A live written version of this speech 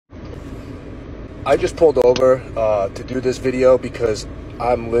I just pulled over to do this video because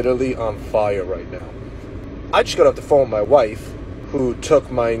I'm literally on fire right now. I just got off the phone with my wife, who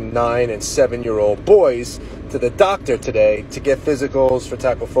took my 9 and 7-year-old boys to the doctor today to get physicals for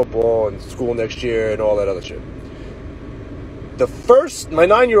tackle football and school next year and all that other shit. My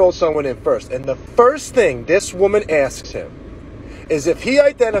 9-year-old son went in first, and the first thing this woman asks him is if he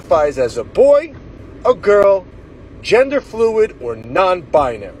identifies as a boy, a girl, gender fluid, or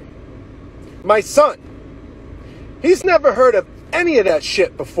non-binary. My son, he's never heard of any of that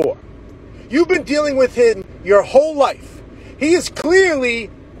shit before. You've been dealing with him your whole life. He is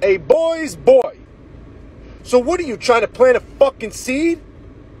clearly a boy's boy. So what are you, trying to plant a fucking seed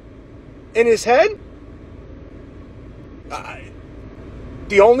in his head?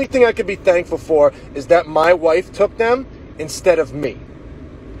 The only thing I could be thankful for is that my wife took them instead of me.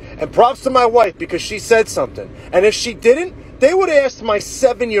 And props to my wife because she said something. And if she didn't, they would have asked my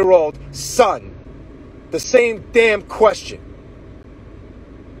 7-year-old son the same damn question.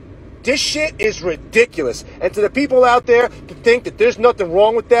 This shit is ridiculous. And to the people out there that think that there's nothing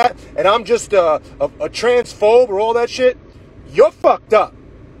wrong with that and I'm just a transphobe or all that shit, you're fucked up.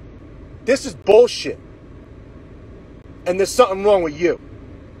 This is bullshit. And there's something wrong with you.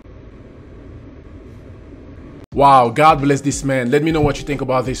 Wow, God bless this man. Let me know what you think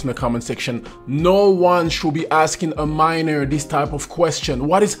about this in the comment section. No one should be asking a minor this type of question.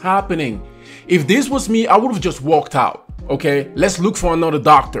 What is happening? If this was me, I would have just walked out. Okay, let's look for another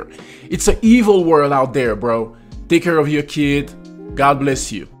doctor. It's an evil world out there, bro. Take care of your kid. God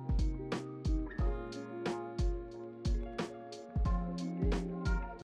bless you.